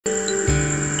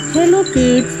Hello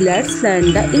kids, let's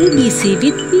learn the ABC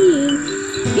with me.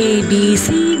 A B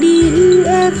C D E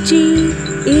F G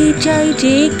H I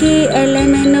J K L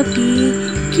M N O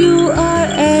P Q R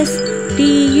S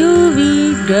T U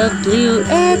V W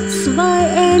X Y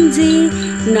and Z.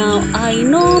 Now I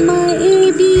know my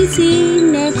ABC.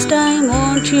 Next time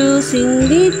won't you sing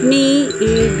with me?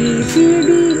 A B C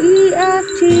D E F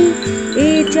G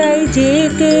H I J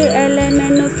K L M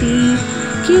N O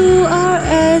P Q R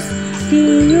S T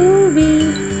U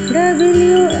V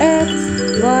W X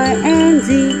Y and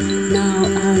Z. Now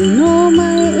I know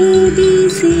my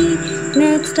ABC.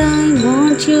 Next time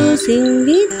won't you sing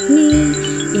with me?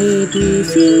 A B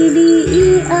C D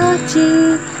E F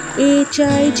G H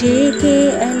I J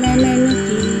K L M N O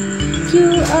P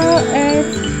Q R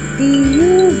S T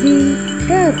U V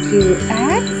W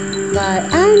X Y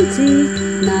and Z.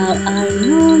 Now I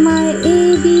know my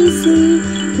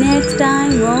ABC. Next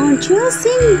time won't you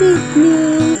sing with me?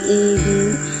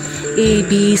 A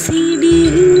B C D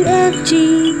E F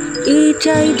G H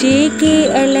I J K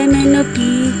L M N O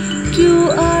P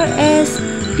Q R S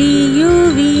T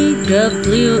U V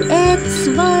W X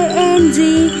Y and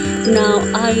Z. Now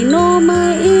I know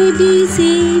my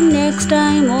ABC. Next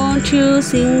time won't you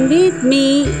sing with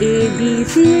me? A B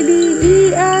C D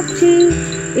E F G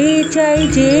H I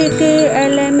J K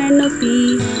L M N O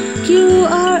P Q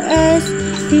R S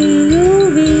T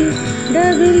U V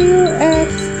W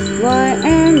X Y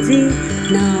and Z.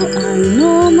 Now I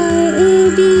know my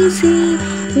ABC.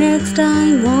 Next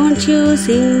time won't you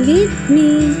sing with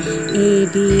me? A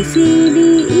B C D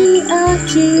E F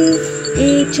G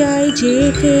H I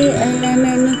J K L M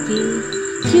N O P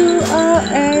Q R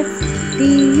S T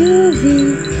U V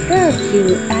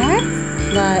W X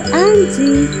Y and Z.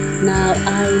 Now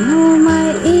I know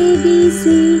my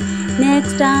ABC.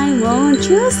 Next time won't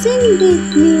you sing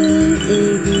with me?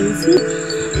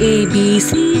 A B C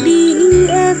D E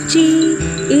F G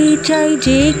H I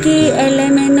J K L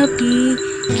M N O P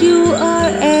Q R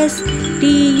S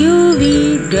T U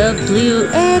V W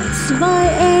X Y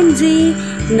and Z.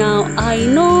 Now I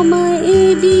know my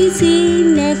ABC.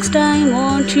 Next time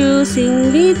won't you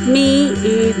sing with me?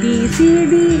 A B C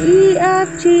D E F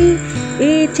G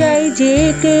H I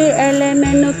J K L M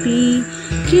N O P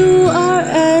Q R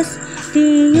S T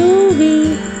U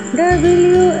V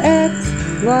W X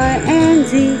Y and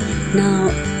Z.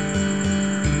 Now